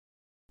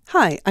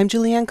Hi, I'm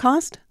Julieanne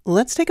Cost.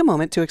 Let's take a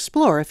moment to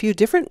explore a few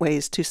different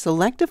ways to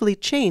selectively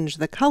change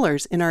the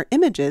colors in our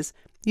images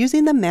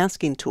using the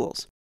masking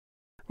tools.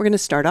 We're going to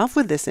start off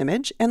with this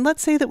image, and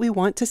let's say that we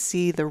want to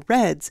see the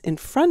reds in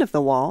front of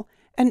the wall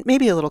and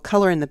maybe a little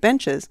color in the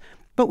benches,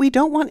 but we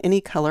don't want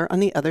any color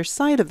on the other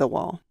side of the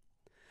wall.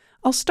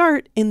 I'll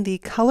start in the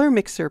Color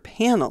Mixer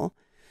panel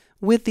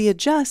with the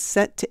Adjust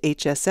set to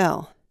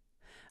HSL.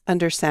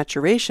 Under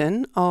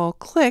Saturation, I'll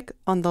click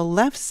on the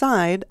left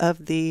side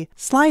of the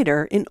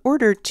slider in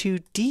order to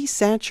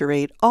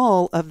desaturate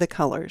all of the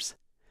colors.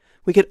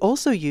 We could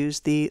also use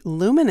the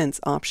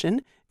Luminance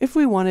option if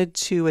we wanted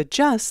to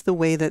adjust the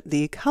way that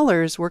the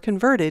colors were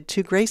converted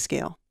to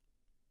grayscale.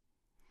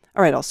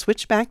 All right, I'll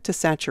switch back to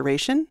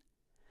Saturation,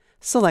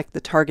 select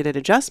the Targeted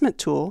Adjustment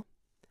tool,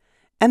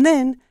 and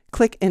then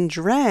click and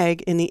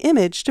drag in the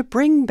image to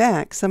bring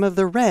back some of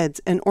the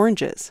reds and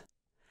oranges.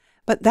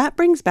 But that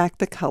brings back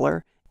the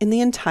color in the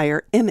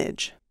entire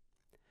image.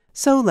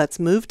 So let's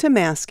move to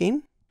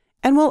masking,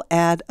 and we'll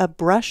add a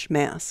brush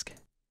mask.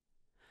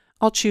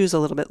 I'll choose a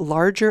little bit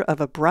larger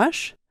of a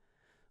brush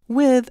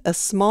with a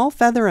small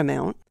feather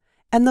amount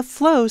and the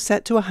flow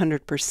set to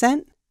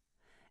 100%.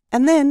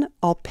 And then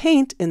I'll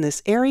paint in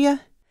this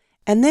area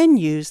and then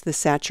use the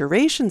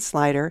saturation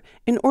slider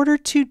in order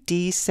to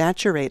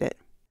desaturate it.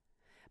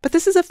 But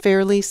this is a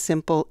fairly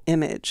simple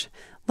image.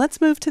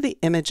 Let's move to the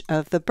image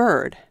of the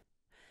bird.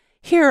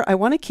 Here, I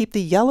want to keep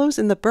the yellows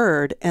in the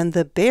bird and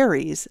the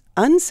berries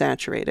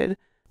unsaturated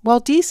while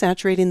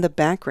desaturating the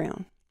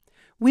background.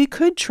 We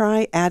could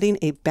try adding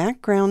a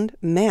background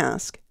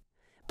mask,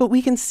 but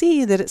we can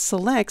see that it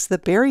selects the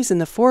berries in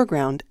the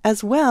foreground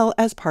as well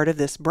as part of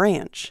this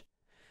branch.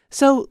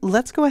 So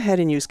let's go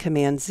ahead and use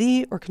Command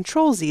Z or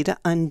Control Z to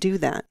undo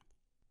that.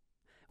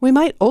 We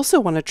might also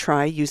want to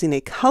try using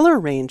a color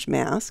range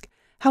mask.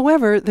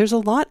 However, there's a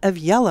lot of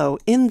yellow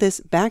in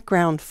this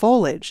background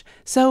foliage,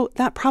 so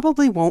that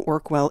probably won't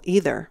work well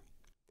either.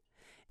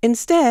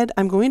 Instead,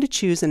 I'm going to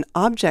choose an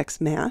Objects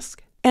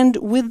mask, and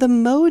with the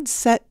mode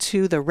set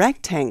to the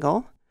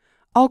rectangle,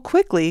 I'll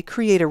quickly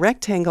create a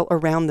rectangle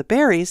around the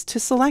berries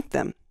to select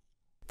them.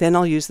 Then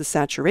I'll use the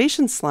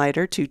Saturation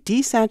slider to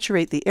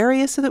desaturate the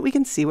area so that we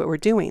can see what we're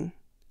doing.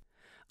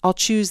 I'll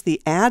choose the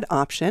Add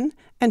option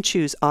and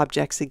choose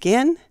Objects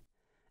again,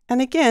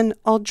 and again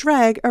I'll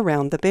drag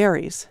around the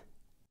berries.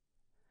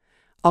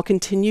 I'll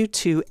continue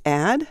to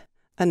add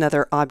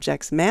another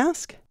Objects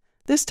mask,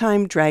 this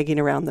time dragging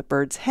around the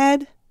bird's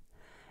head,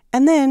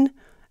 and then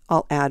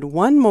I'll add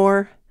one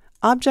more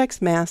Objects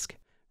mask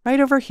right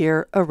over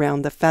here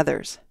around the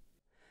feathers.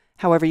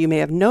 However, you may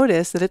have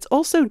noticed that it's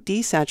also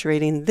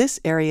desaturating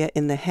this area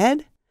in the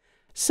head,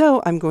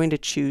 so I'm going to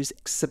choose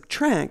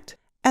Subtract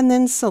and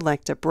then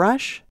select a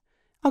brush.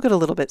 I'll get a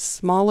little bit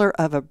smaller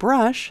of a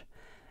brush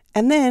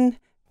and then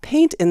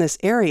paint in this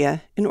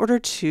area in order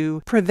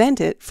to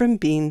prevent it from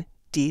being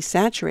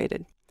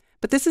desaturated.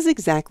 But this is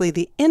exactly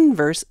the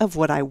inverse of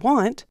what I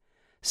want,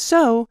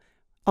 so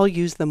I'll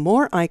use the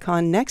More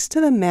icon next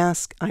to the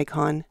Mask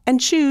icon and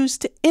choose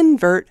to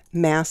invert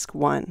Mask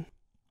 1.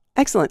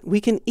 Excellent.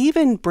 We can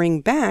even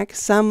bring back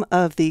some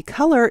of the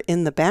color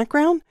in the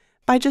background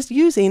by just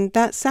using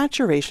that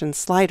saturation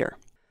slider.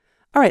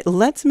 All right,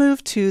 let's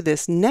move to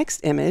this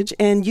next image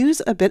and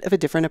use a bit of a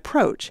different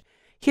approach.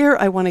 Here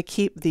I want to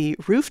keep the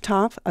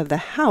rooftop of the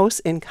house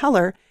in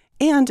color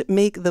and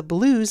make the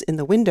blues in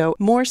the window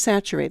more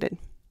saturated.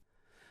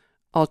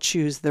 I'll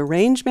choose the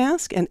Range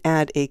mask and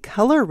add a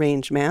Color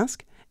Range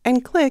mask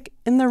and click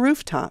in the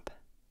rooftop.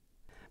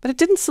 But it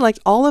didn't select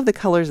all of the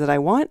colors that I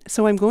want,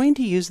 so I'm going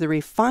to use the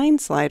Refine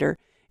slider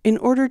in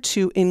order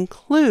to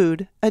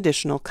include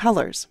additional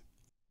colors.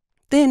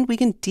 Then we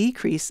can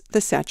decrease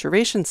the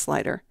Saturation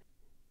slider.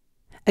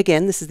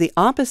 Again, this is the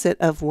opposite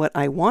of what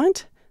I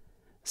want.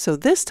 So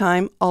this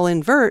time I'll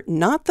invert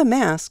not the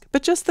mask,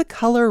 but just the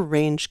Color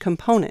Range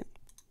component.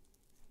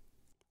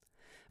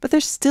 But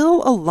there's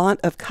still a lot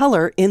of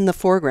color in the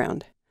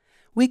foreground.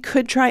 We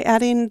could try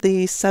adding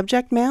the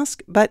Subject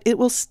mask, but it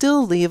will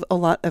still leave a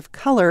lot of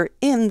color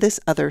in this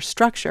other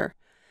structure.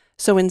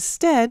 So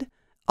instead,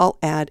 I'll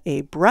add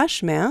a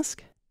Brush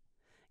mask,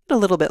 a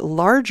little bit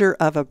larger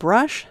of a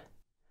brush,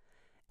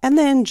 and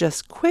then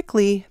just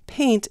quickly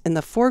paint in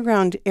the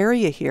foreground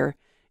area here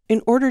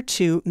in order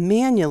to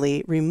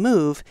manually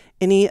remove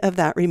any of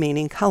that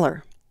remaining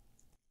color.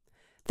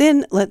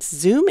 Then let's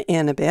zoom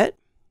in a bit,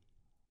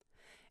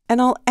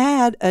 and I'll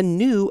add a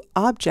new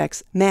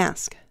Objects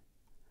mask.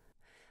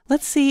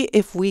 Let's see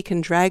if we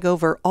can drag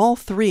over all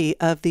three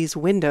of these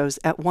windows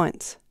at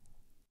once.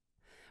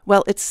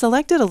 Well, it's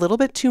selected a little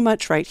bit too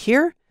much right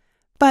here,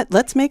 but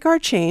let's make our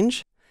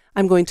change.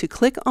 I'm going to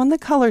click on the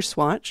color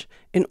swatch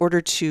in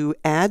order to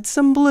add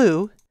some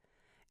blue,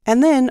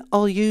 and then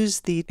I'll use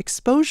the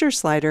exposure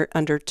slider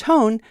under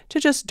Tone to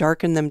just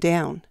darken them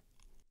down.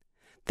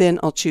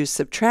 Then I'll choose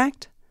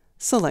Subtract,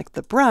 select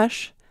the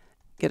brush,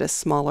 get a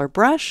smaller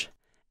brush,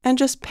 and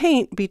just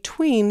paint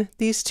between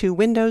these two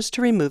windows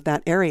to remove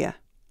that area.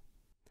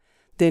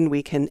 Then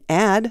we can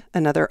add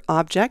another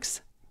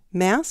Objects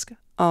mask.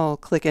 I'll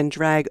click and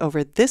drag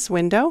over this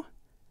window.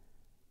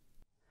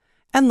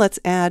 And let's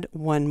add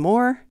one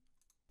more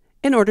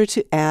in order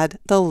to add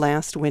the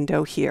last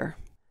window here.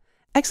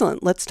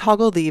 Excellent. Let's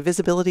toggle the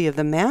visibility of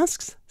the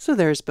masks. So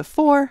there's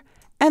before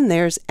and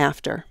there's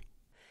after.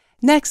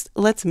 Next,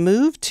 let's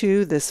move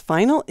to this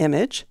final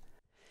image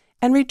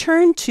and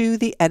return to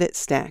the Edit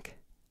stack.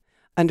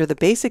 Under the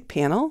Basic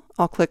panel,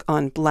 I'll click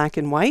on Black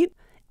and White,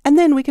 and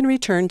then we can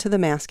return to the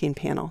Masking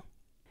panel.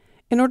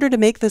 In order to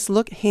make this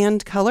look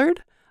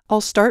hand-colored,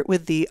 I'll start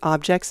with the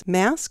Objects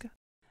mask,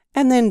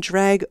 and then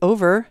drag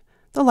over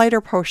the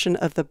lighter portion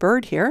of the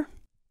bird here.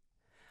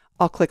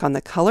 I'll click on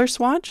the Color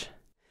Swatch,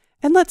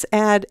 and let's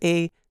add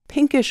a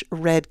pinkish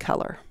red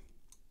color.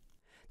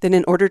 Then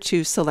in order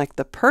to select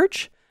the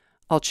perch,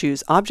 I'll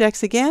choose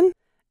Objects again,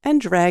 and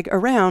drag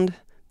around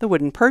the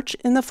wooden perch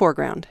in the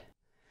foreground.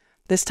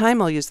 This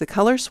time I'll use the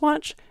Color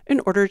Swatch in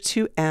order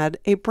to add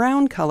a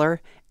brown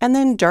color and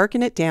then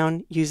darken it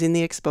down using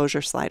the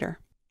exposure slider.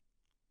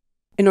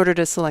 In order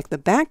to select the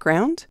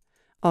background,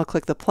 I'll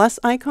click the plus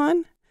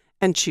icon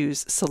and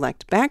choose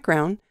Select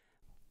Background,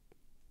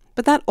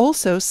 but that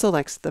also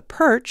selects the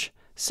perch,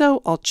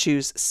 so I'll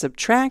choose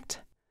Subtract,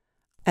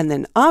 and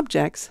then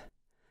Objects,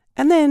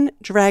 and then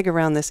drag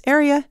around this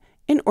area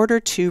in order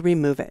to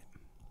remove it.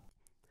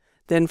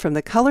 Then from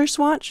the Color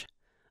Swatch,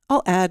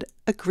 I'll add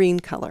a green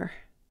color.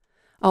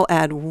 I'll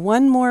add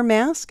one more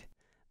mask,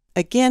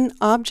 again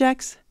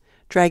Objects,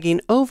 dragging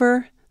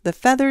over the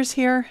feathers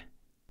here,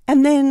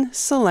 and then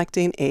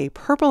selecting a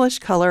purplish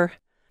color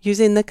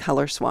using the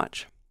Color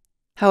Swatch.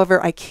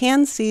 However, I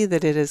can see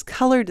that it has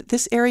colored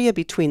this area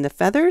between the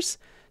feathers,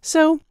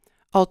 so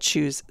I'll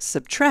choose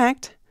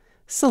Subtract,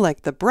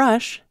 select the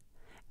brush,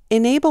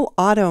 enable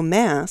Auto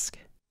Mask,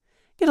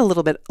 get a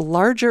little bit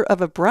larger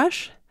of a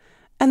brush,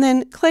 and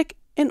then click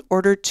in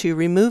order to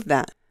remove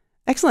that.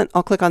 Excellent.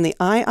 I'll click on the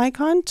eye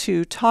icon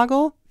to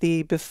toggle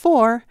the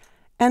before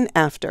and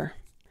after.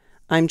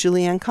 I'm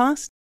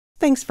Julieanne.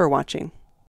 Thanks for watching.